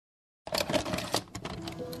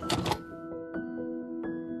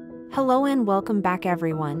Hello and welcome back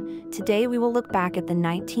everyone. Today we will look back at the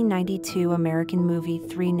 1992 American movie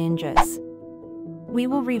Three Ninjas. We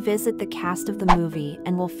will revisit the cast of the movie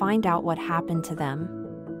and we'll find out what happened to them.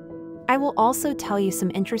 I will also tell you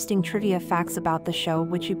some interesting trivia facts about the show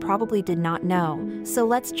which you probably did not know, so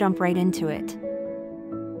let's jump right into it.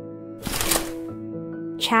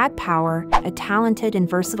 Chad Powell, a talented and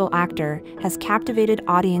versatile actor, has captivated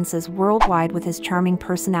audiences worldwide with his charming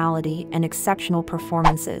personality and exceptional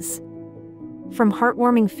performances. From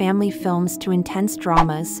heartwarming family films to intense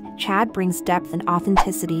dramas, Chad brings depth and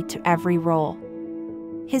authenticity to every role.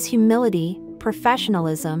 His humility,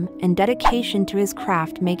 professionalism, and dedication to his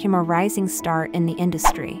craft make him a rising star in the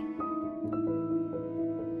industry.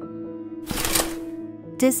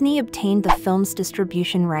 Disney obtained the film's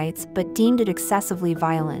distribution rights but deemed it excessively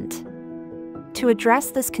violent. To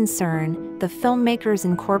address this concern, the filmmakers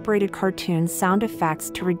incorporated cartoon sound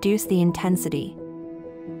effects to reduce the intensity.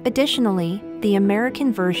 Additionally, the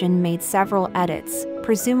American version made several edits,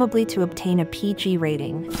 presumably to obtain a PG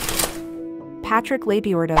rating.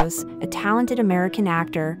 Labyorteaux, a talented American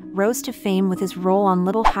actor, rose to fame with his role on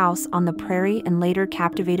Little House on the Prairie and later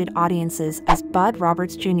captivated audiences as Bud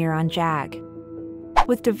Roberts Jr. on Jag.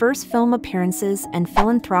 With diverse film appearances and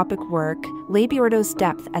philanthropic work, Labyorteaux'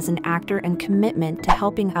 depth as an actor and commitment to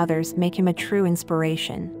helping others make him a true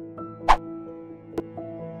inspiration.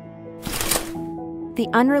 The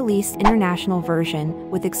unreleased international version,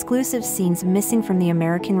 with exclusive scenes missing from the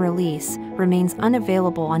American release, remains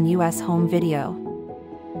unavailable on US home video.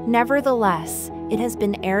 Nevertheless, it has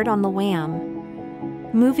been aired on the Wham!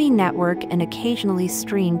 Movie Network and occasionally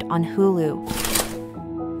streamed on Hulu.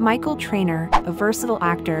 Treanor, a versatile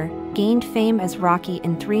actor, gained fame as Rocky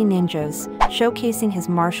in Three Ninjas, showcasing his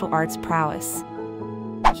martial arts prowess.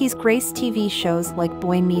 He's graced TV shows like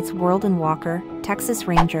Boy Meets World and Walker, Texas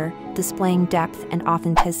Ranger, displaying depth and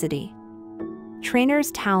authenticity.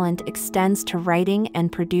 Treanor's talent extends to writing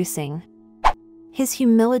and producing. His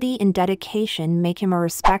humility and dedication make him a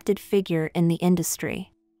respected figure in the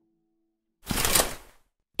industry.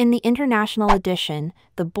 In the international edition,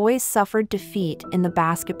 the boys suffered defeat in the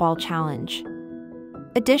basketball challenge.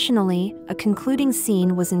 Additionally, a concluding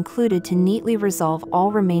scene was included to neatly resolve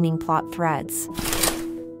all remaining plot threads.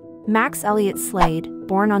 Elliott Slade,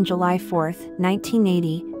 born on July 4,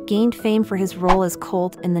 1980, gained fame for his role as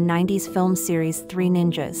Colt in the 90s film series Three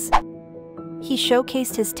Ninjas. He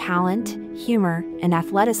showcased his talent, humor, and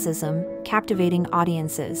athleticism, captivating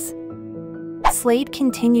audiences. Slade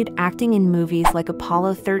continued acting in movies like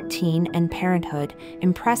Apollo 13 and Parenthood,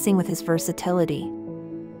 impressing with his versatility.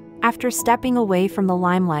 After stepping away from the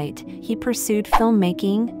limelight, he pursued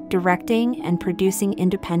filmmaking, directing, and producing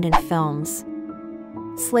independent films.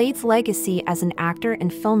 Slade's legacy as an actor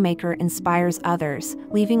and filmmaker inspires others,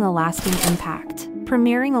 leaving a lasting impact.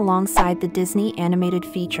 Premiering alongside the Disney animated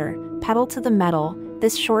feature, Pedal to the Metal,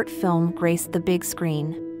 this short film graced the big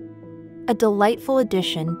screen. A delightful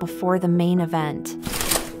addition before the main event.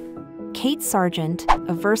 Sargeant,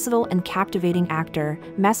 a versatile and captivating actor,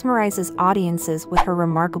 mesmerizes audiences with her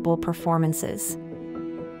remarkable performances.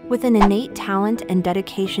 With an innate talent and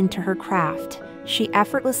dedication to her craft, she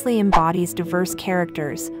effortlessly embodies diverse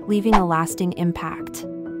characters, leaving a lasting impact.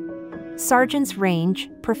 Sargeant's range,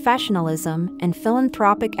 professionalism, and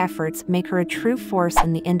philanthropic efforts make her a true force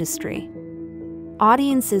in the industry.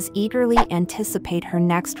 Audiences eagerly anticipate her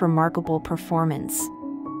next remarkable performance.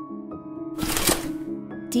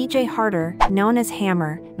 DJ Harder, known as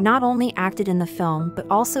Hammer, not only acted in the film but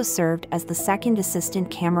also served as the second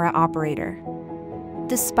assistant camera operator.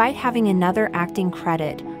 Despite having another acting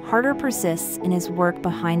credit, Harder persists in his work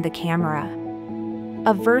behind the camera.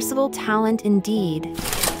 A versatile talent indeed.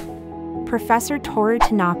 Professor Toru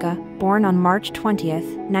Tanaka, born on March 20,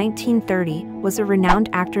 1930, was a renowned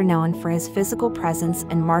actor known for his physical presence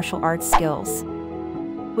and martial arts skills.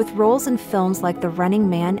 With roles in films like The Running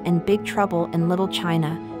Man and Big Trouble in Little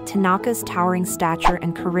China, Tanaka's towering stature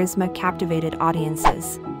and charisma captivated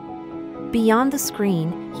audiences. Beyond the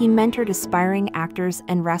screen, he mentored aspiring actors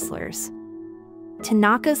and wrestlers.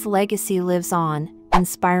 Tanaka's legacy lives on,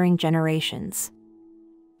 inspiring generations.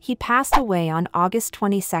 He passed away on August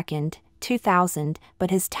 22, 2000,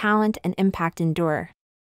 but his talent and impact endure.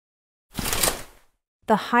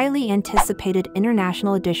 The highly anticipated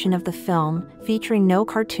international edition of the film, featuring no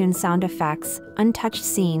cartoon sound effects, untouched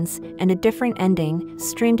scenes, and a different ending,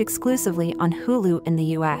 streamed exclusively on Hulu in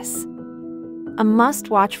the US. A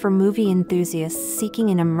must-watch for movie enthusiasts seeking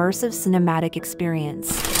an immersive cinematic experience.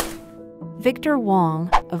 Wong,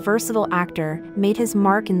 a versatile actor, made his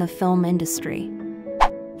mark in the film industry.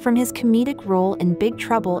 From his comedic role in Big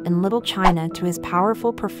Trouble in Little China to his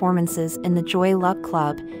powerful performances in the Joy Luck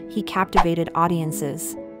Club, he captivated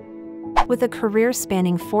audiences. With a career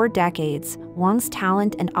spanning 4 decades, Wong's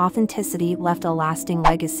talent and authenticity left a lasting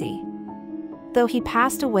legacy. Though he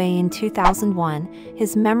passed away in 2001,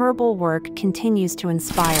 his memorable work continues to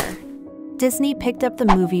inspire. Disney picked up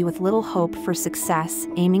the movie with little hope for success,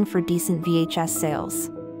 aiming for decent VHS sales.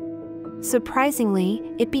 Surprisingly,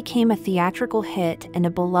 it became a theatrical hit and a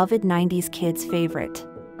beloved 90s kids' favorite.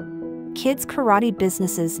 Kids' karate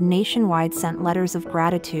businesses nationwide sent letters of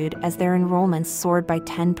gratitude as their enrollments soared by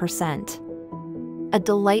 10%. A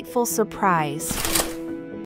delightful surprise.